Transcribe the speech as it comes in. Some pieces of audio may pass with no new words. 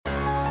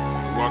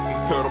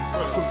Welcome to the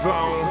pressure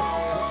zone.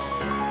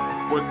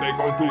 What they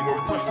gon' do when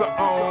pressure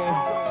on?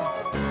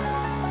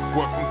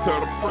 Welcome to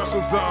the pressure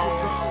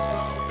zone.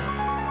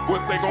 What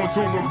they gon'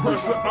 do when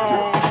pressure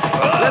on?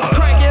 Let's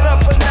crank it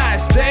up a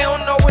notch, they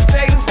don't know what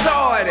they done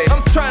started.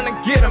 I'm trying to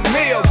get a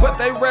meal, but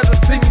they rather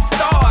see me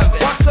starving.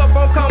 Walked up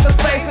on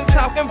conversations,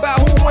 talking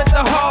about who went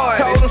the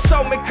hardest. Told them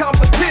show me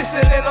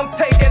competition, and I'm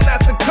taking out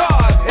the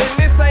card. And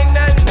this ain't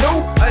nothing new,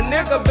 a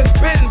nigga been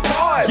spitting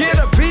parts. Get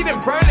a beat and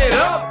burn it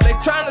up, they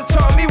tryna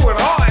charm me with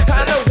art.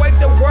 Time to wake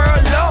the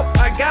world up,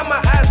 I got my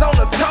eyes on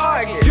the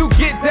target. You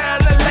get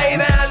down to lay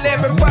down,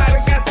 everybody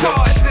got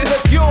torches.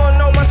 If you don't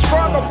know my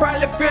struggle,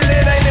 probably feel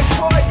it ain't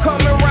important.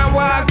 Coming around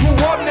where I grew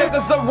up,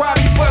 niggas will rob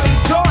me for them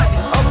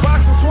joints. A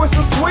box of Swiss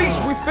and sweets,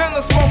 we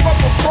finna smoke up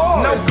a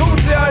forest. No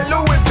Gucci or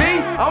Louis V,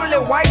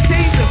 only white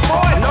tees and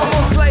boys. No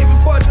more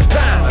slaving for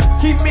designer,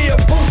 keep me a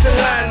boosting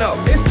lineup.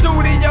 It's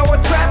studio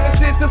attracting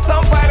shit till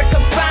somebody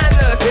come sign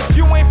us. If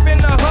you ain't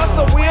finna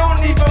hustle, we don't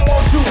even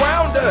want you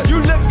round us.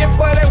 You looking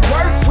for that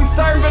work, we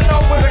serving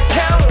over the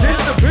counter.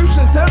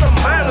 Distribution to the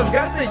minors,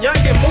 got the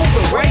youngin'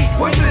 moving weight.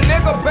 Pussy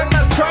nigga better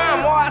not try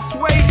him or I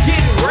swear he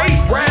getting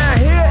raped. Round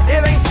here,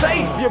 it ain't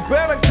safe, you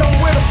better come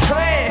with a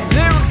plan.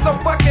 Lyrics so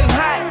fucking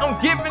hot, I'm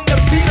giving the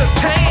beat a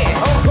tan.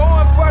 I'm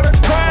going for the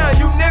crown,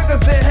 you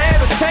niggas that had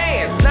a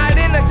chance. Not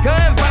in the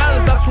gun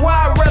violence, I swear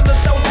I'd rather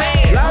throw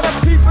hands. Lot of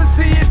people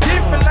see it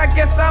different, I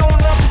guess I don't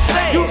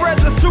understand. You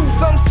rather shoot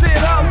some shit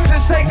up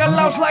than take a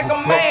loss like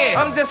a man.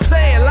 I'm just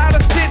saying, lot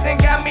of shit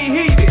that got me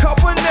heated.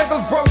 Couple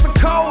niggas broke the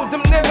code,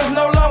 them niggas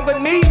no longer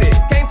needed.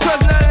 Can't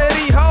trust none of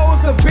these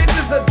hoes, the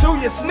bitches will do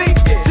you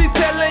sneaky. She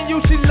telling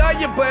you she love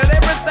you, but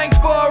everything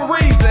for a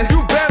reason.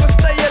 You better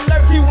stay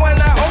alert, keep one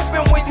eye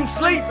open when you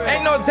sleep.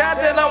 Ain't no doubt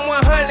that I'm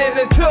 100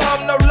 until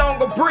I'm no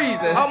longer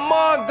breathing. A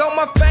mug on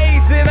my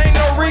face, it ain't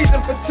no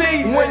reason for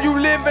teasing. When you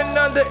living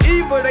under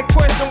evil, they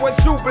question what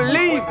you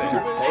believe in.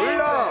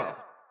 Hold up.